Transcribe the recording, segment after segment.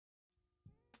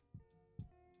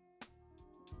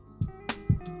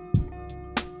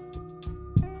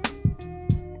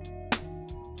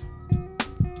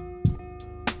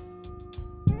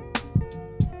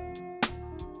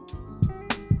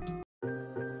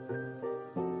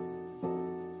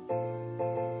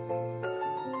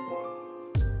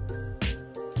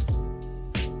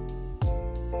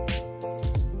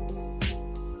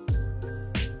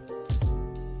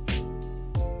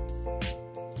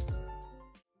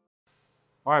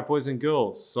Alright boys and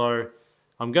girls, so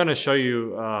I'm going to show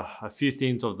you a few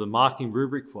things of the marking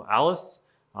rubric for Alice.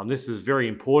 This is very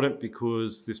important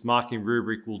because this marking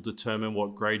rubric will determine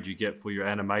what grade you get for your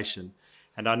animation.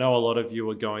 And I know a lot of you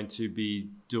are going to be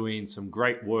doing some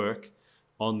great work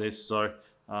on this, so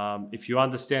if you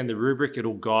understand the rubric,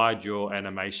 it'll guide your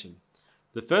animation.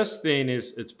 The first thing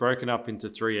is it's broken up into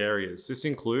 3 areas. This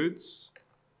includes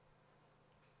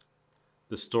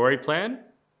the story plan.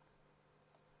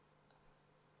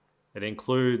 It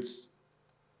includes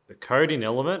the coding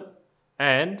element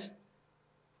and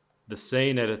the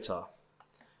scene editor.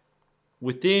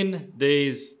 Within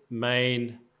these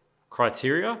main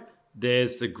criteria,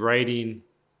 there's the grading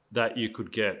that you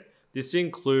could get. This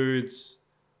includes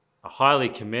a highly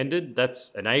commended,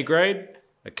 that's an A grade.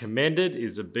 A commended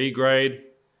is a B grade.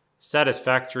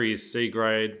 Satisfactory is C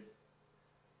grade.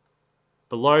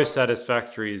 Below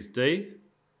satisfactory is D.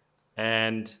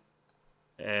 And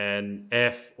an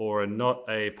F or a not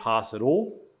a pass at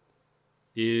all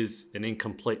is an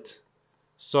incomplete.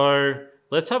 So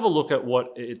let's have a look at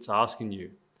what it's asking you.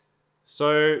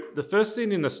 So the first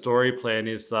thing in the story plan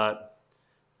is that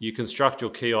you construct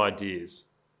your key ideas.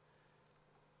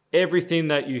 Everything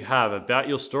that you have about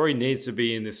your story needs to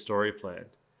be in this story plan.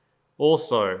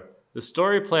 Also, the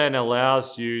story plan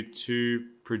allows you to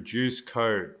produce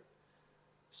code.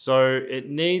 So it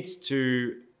needs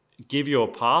to give you a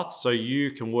path so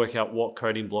you can work out what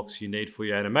coding blocks you need for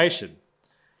your animation.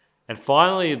 And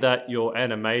finally, that your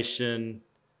animation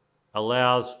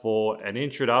allows for an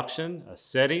introduction, a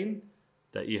setting,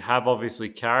 that you have obviously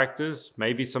characters,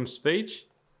 maybe some speech,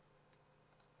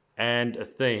 and a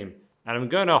theme. And I'm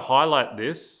going to highlight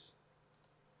this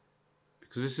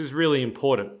because this is really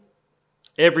important.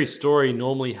 Every story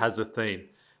normally has a theme.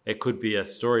 It could be a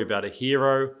story about a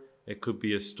hero. It could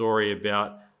be a story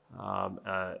about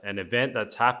an event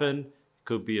that's happened. It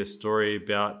could be a story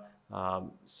about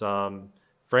some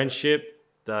friendship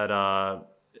that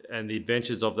and the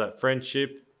adventures of that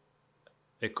friendship.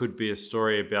 It could be a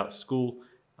story about school,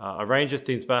 a range of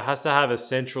things, but it has to have a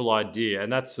central idea,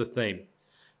 and that's the theme.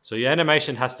 So your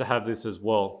animation has to have this as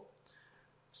well.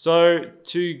 So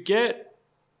to get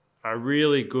a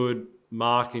really good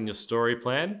mark in your story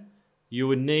plan, you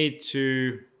would need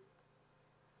to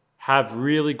have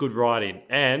really good writing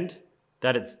and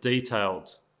that it's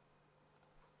detailed.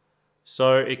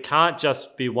 So it can't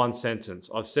just be one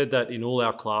sentence. I've said that in all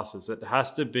our classes. It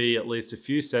has to be at least a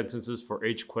few sentences for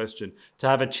each question to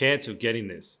have a chance of getting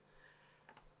this.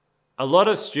 A lot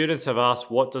of students have asked,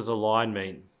 what does a line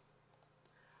mean?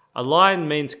 A line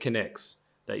means connects,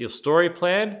 that your story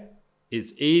plan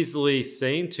is easily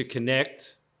seen to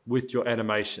connect with your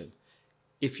animation.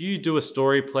 If you do a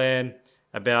story plan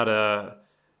about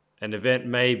an event,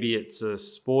 maybe it's a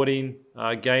sporting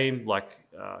game like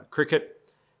cricket,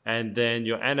 and then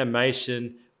your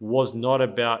animation was not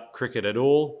about cricket at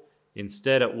all.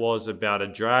 Instead, it was about a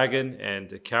dragon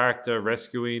and a character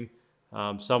rescuing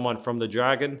someone from the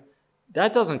dragon.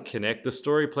 That doesn't connect. The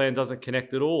story plan doesn't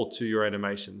connect at all to your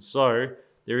animation. So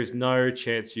there is no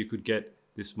chance you could get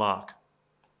this mark.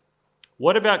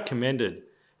 What about commended?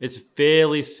 It's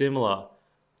fairly similar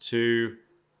to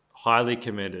highly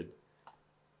commended.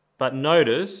 But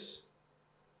notice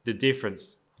the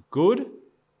difference. Good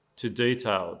to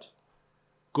detailed.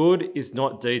 Good is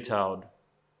not detailed.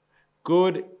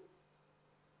 Good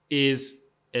is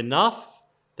enough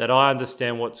that I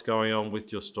understand what's going on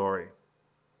with your story.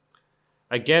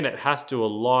 Again, it has to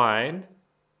align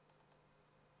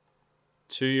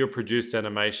to your produced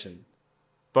animation.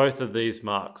 Both of these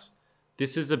marks.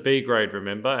 This is a B grade,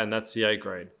 remember, and that's the A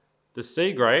grade. The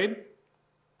C grade,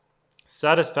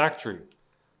 satisfactory.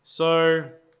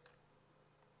 So,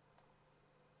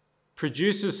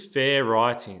 produces fair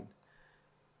writing.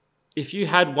 If you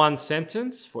had one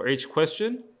sentence for each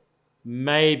question,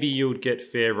 maybe you would get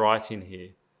fair writing here.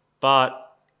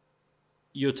 But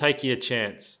you're taking a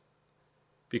chance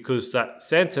because that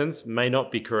sentence may not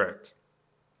be correct.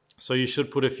 So you should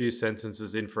put a few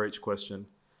sentences in for each question.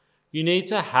 You need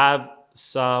to have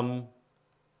some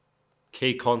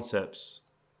key concepts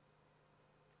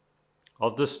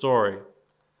of the story.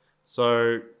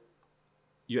 So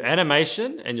your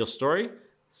animation and your story,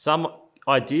 some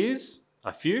ideas,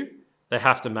 a few, they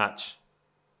have to match.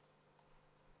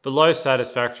 Below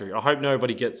satisfactory. I hope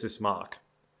nobody gets this mark.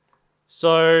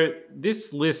 So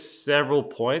this lists several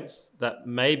points that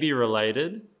may be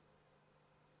related,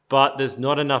 but there's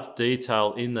not enough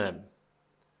detail in them.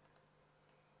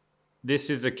 This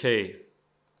is a key.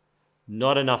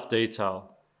 Not enough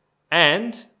detail.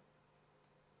 And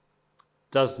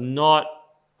does not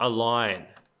align.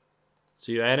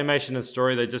 So your animation and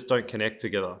story, they just don't connect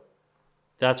together.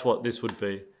 That's what this would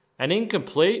be. And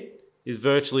incomplete is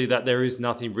virtually that there is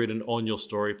nothing written on your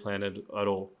story plan at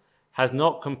all. Has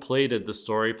not completed the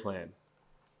story plan.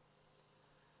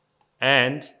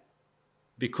 And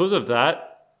because of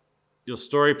that, your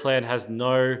story plan has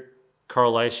no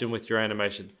correlation with your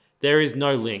animation. There is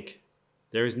no link.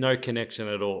 There is no connection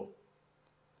at all.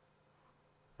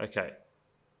 Okay.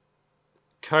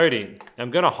 Coding. I'm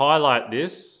going to highlight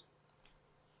this.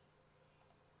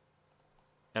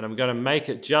 And I'm going to make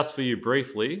it just for you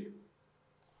briefly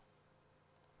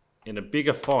in a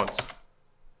bigger font.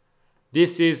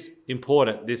 This is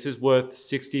important. This is worth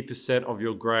 60% of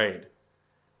your grade.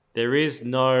 There is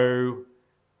no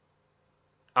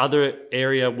other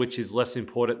area which is less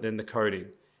important than the coding.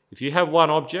 If you have one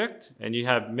object and you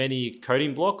have many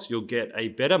coding blocks, you'll get a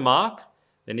better mark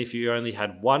than if you only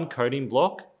had one coding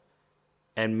block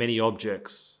and many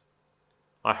objects.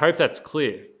 I hope that's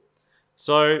clear.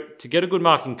 So to get a good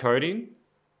mark in coding,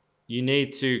 you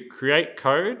need to create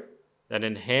code that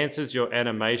enhances your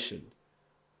animation.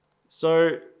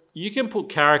 So you can put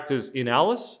characters in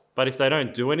Alice, but if they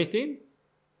don't do anything,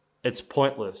 it's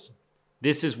pointless.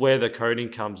 This is where the coding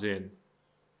comes in.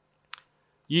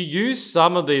 You use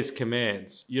some of these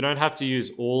commands. You don't have to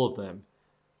use all of them.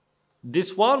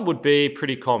 This one would be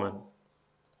pretty common.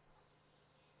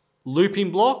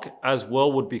 Looping block as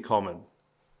well would be common.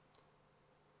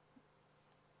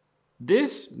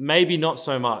 This maybe not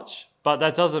so much, but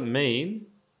that doesn't mean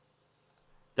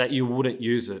that you wouldn't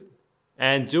use it.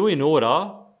 And do in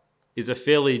order is a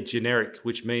fairly generic,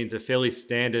 which means a fairly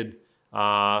standard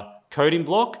coding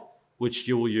block, which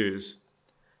you will use.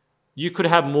 You could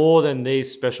have more than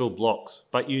these special blocks,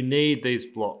 but you need these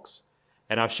blocks.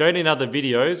 And I've shown in other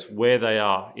videos where they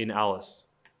are in Alice.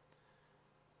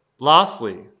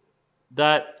 Lastly,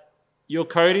 that your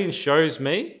coding shows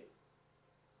me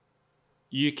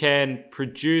you can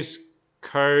produce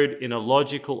code in a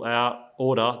logical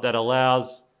order that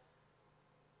allows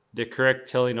the correct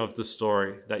telling of the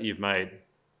story that you've made.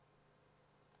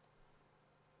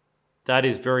 That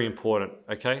is very important,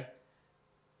 okay?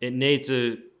 It needs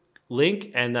a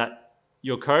link and that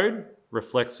your code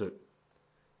reflects it.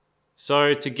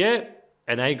 So to get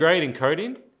an A grade in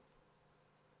coding,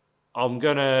 I'm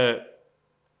gonna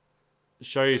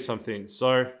show you something.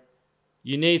 So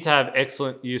you need to have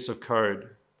excellent use of code.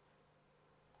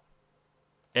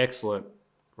 Excellent,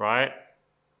 right?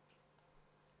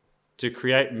 To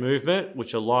create movement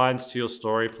which aligns to your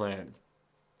story plan.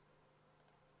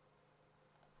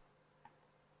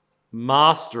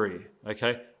 Mastery,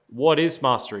 okay? What is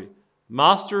mastery?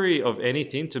 Mastery of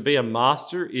anything, to be a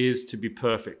master is to be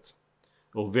perfect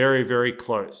or very, very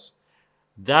close.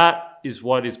 That is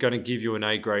what is going to give you an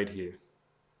A grade here.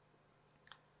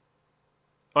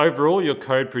 Overall, your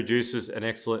code produces an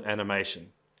excellent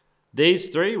animation. These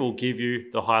three will give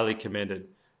you the highly commended.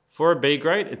 For a B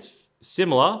grade, it's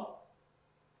similar.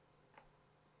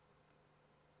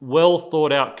 Well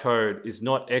thought out code is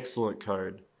not excellent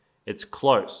code. It's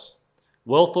close.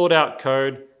 Well thought out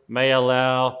code may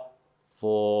allow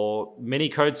for many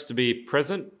codes to be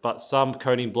present, but some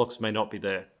coding blocks may not be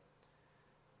there.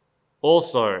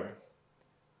 Also,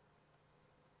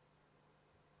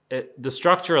 the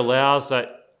structure allows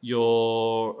that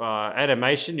your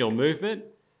animation, your movement,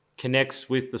 connects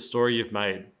with the story you've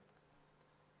made.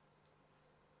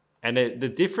 And the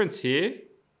difference here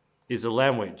is the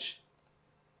language.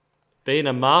 Being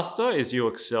a master is you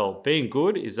excel. Being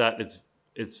good is that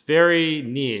it's very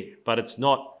near, but it's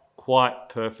not quite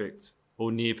perfect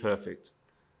or near perfect.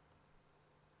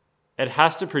 It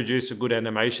has to produce a good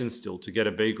animation still to get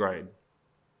a B grade.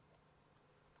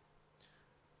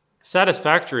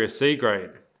 Satisfactory, a C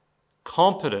grade.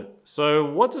 Competent. So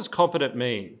what does competent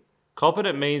mean?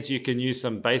 Competent means you can use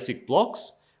some basic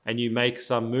blocks and you make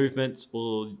some movements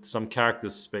or some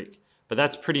characters speak. But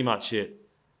that's pretty much it.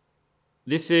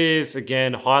 This is,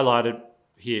 again, highlighted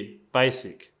here,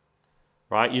 basic,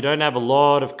 right? You don't have a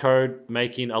lot of code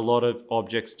making a lot of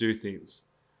objects do things.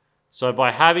 So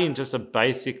by having just a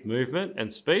basic movement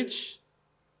and speech,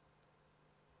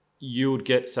 you would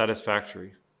get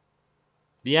satisfactory.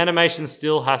 The animation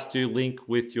still has to link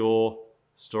with your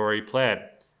story plan,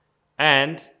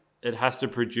 and it has to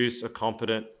produce a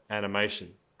competent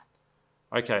animation.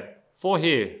 Okay, for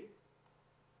here,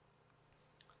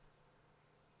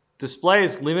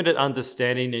 displays limited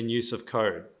understanding and use of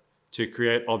code to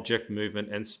create object movement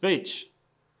and speech.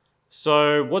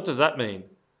 So what does that mean?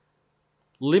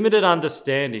 Limited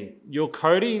understanding. Your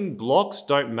coding blocks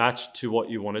don't match to what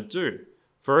you want to do.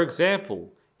 For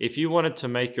example, if you wanted to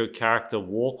make your character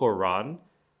walk or run,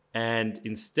 and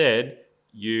instead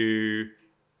you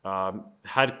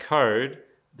had code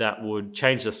that would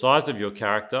change the size of your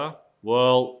character,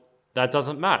 well, that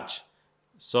doesn't match.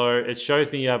 So it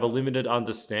shows me you have a limited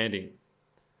understanding.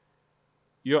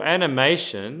 Your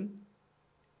animation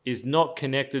is not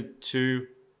connected to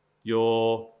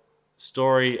your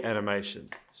story animation.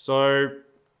 So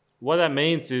what that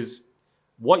means is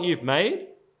what you've made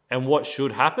and what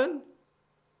should happen,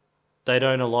 they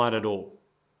don't align at all.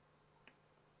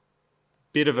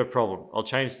 Bit of a problem. I'll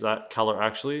change that color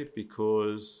actually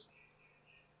because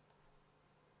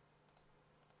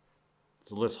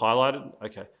it's less highlighted.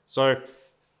 Okay, so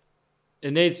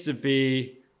it needs to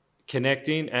be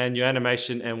connecting, and your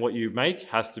animation and what you make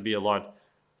has to be aligned.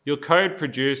 Your code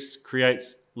produced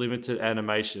creates limited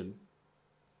animation.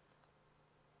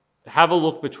 Have a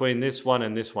look between this one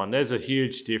and this one. There's a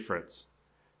huge difference.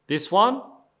 This one,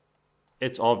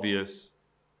 it's obvious.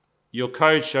 Your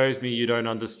code shows me you don't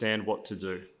understand what to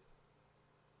do.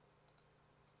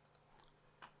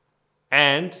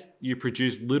 And you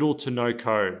produce little to no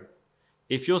code.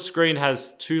 If your screen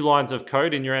has 2 lines of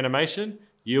code in your animation,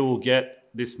 you will get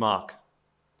this mark.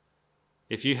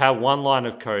 If you have 1 line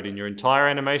of code in your entire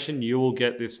animation, you will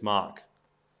get this mark.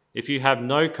 If you have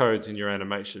no codes in your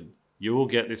animation, you will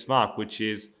get this mark, which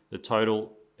is the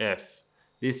total F.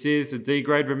 This is a D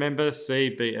grade, remember, C,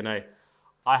 B, and A.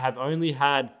 I have only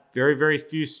had very, very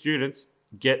few students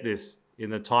get this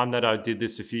in the time that I did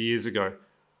this a few years ago.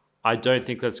 I don't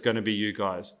think that's going to be you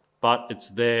guys, but it's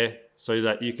there so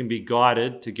that you can be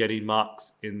guided to getting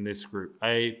marks in this group,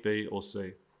 A, B, or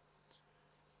C.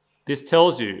 This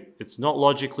tells you it's not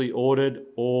logically ordered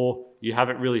or you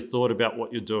haven't really thought about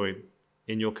what you're doing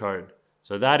in your code.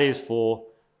 So that is for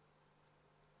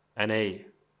an E.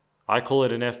 I call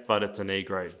it an F, but it's an E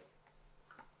grade,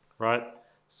 right?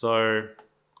 So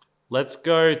let's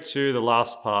go to the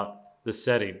last part, the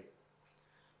setting.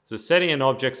 So setting an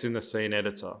objects in the scene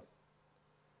editor.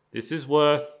 This is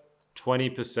worth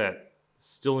 20%. It's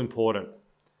still important.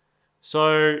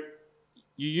 So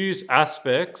you use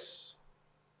aspects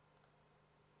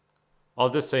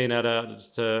of the scene editor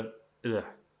to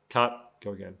cut,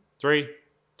 go again. 3,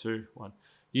 2, 1.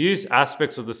 You use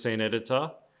aspects of the scene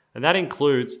editor, and that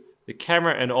includes the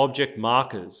camera and object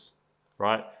markers,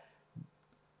 right?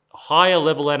 Higher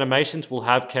level animations will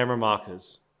have camera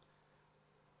markers.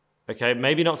 Okay,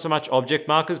 maybe not so much object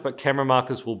markers, but camera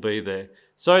markers will be there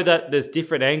so that there's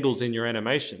different angles in your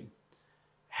animation.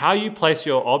 How you place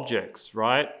your objects,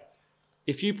 right?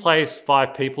 If you place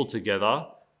 5 people together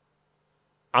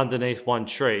underneath one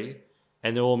tree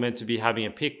and they're all meant to be having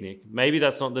a picnic, maybe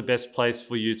that's not the best place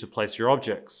for you to place your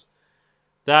objects.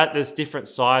 That there's different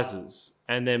sizes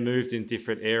and they're moved in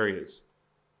different areas.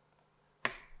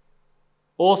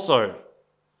 Also,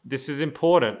 this is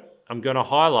important. I'm going to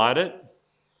highlight it.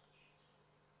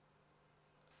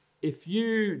 If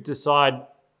you decide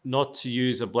not to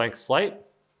use a blank slate,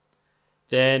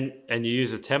 and you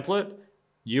use a template,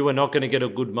 you are not going to get a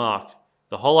good mark.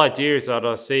 The whole idea is that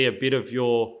I see a bit of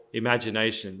your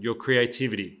imagination, your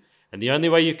creativity. And the only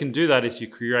way you can do that is you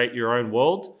create your own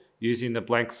world using the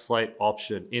blank slate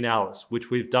option in Alice, which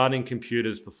we've done in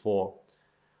computers before.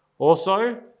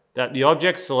 Also, that the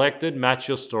objects selected match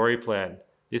your story plan.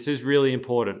 This is really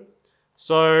important.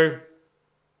 So,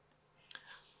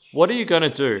 what are you going to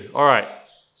do? All right,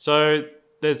 so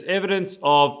there's evidence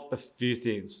of a few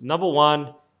things. Number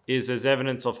one is there's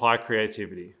evidence of high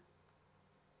creativity.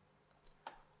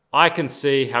 I can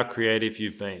see how creative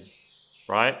you've been,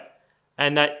 right?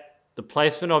 And that the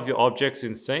placement of your objects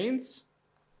in scenes,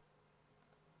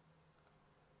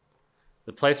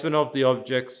 the placement of the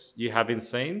objects you have in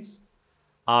scenes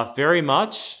are very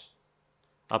much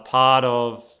a part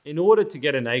of, in order to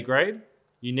get an A grade,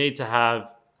 you need to have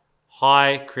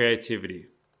high creativity.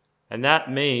 And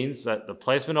that means that the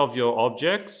placement of your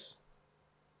objects,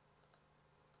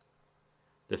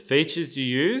 the features you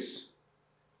use,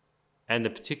 and the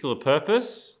particular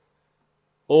purpose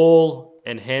all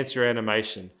enhance your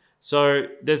animation. So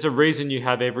there's a reason you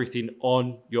have everything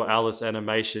on your Alice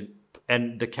animation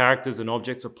and the characters and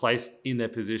objects are placed in their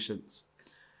positions.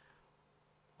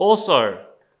 Also,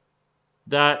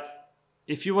 that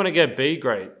if you want to get B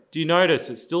grade, do you notice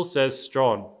it still says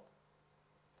strong?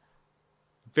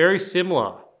 Very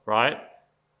similar, right?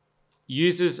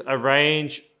 Uses a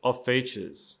range of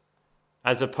features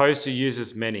as opposed to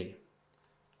uses many.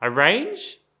 A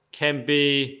range can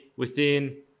be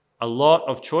within a lot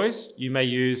of choice. You may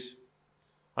use,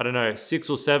 6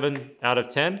 or 7 out of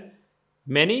 10.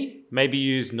 Many, maybe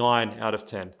use 9 out of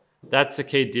 10. That's the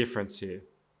key difference here.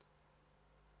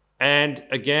 And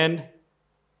again,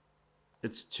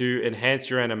 it's to enhance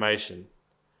your animation.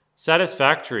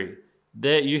 Satisfactory.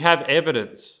 There you have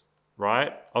evidence,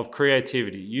 right, of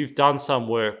creativity. You've done some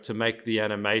work to make the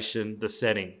animation, the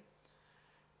setting.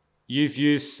 You've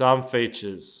used some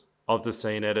features of the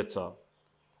scene editor,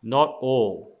 not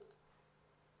all.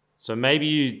 So maybe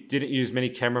you didn't use many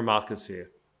camera markers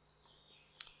here.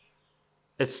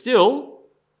 It's still,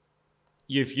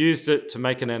 you've used it to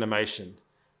make an animation.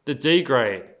 The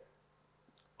degrade,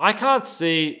 I can't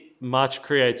see much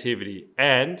creativity,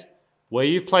 and where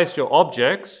you've placed your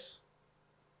objects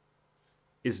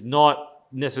is not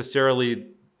necessarily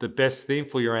the best thing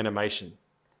for your animation.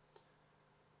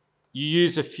 You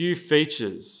use a few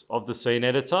features of the scene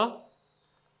editor,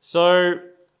 so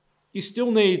you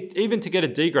still need, even to get a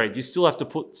D grade, you still have to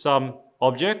put some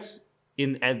objects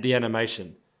in the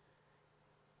animation.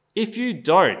 If you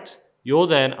don't, you're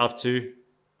then up to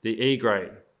the E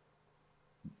grade,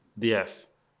 the F.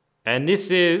 And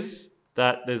this is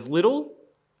that there's little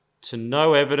to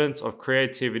no evidence of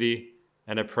creativity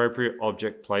and appropriate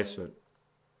object placement.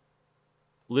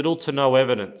 Little to no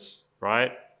evidence,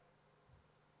 right?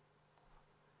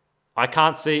 I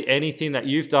can't see anything that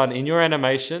you've done in your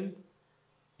animation,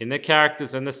 in the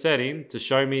characters and the setting, to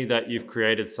show me that you've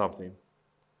created something.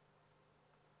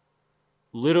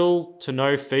 Little to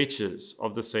no features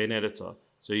of the scene editor.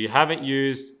 So you haven't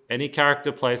used any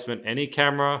character placement, any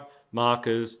camera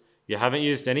markers, you haven't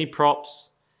used any props,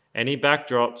 any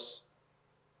backdrops,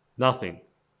 nothing.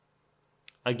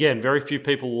 Again, very few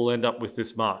people will end up with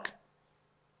this mark.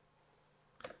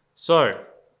 So,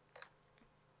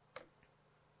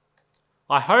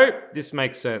 I hope this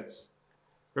makes sense.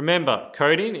 Remember,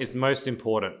 coding is most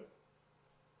important.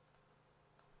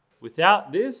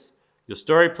 Without this, your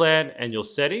story plan and your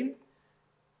setting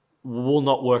will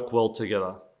not work well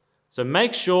together. So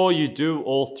make sure you do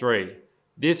all three.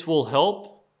 This will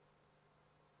help.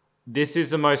 This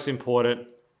is the most important.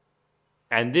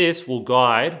 And this will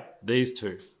guide these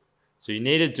two. So you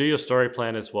need to do your story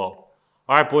plan as well.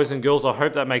 All right, boys and girls, I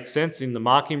hope that makes sense in the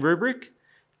marking rubric.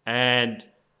 And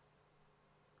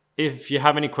if you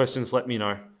have any questions, let me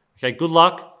know. Okay, good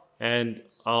luck, and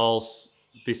I'll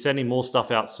be sending more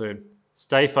stuff out soon.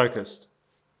 Stay focused.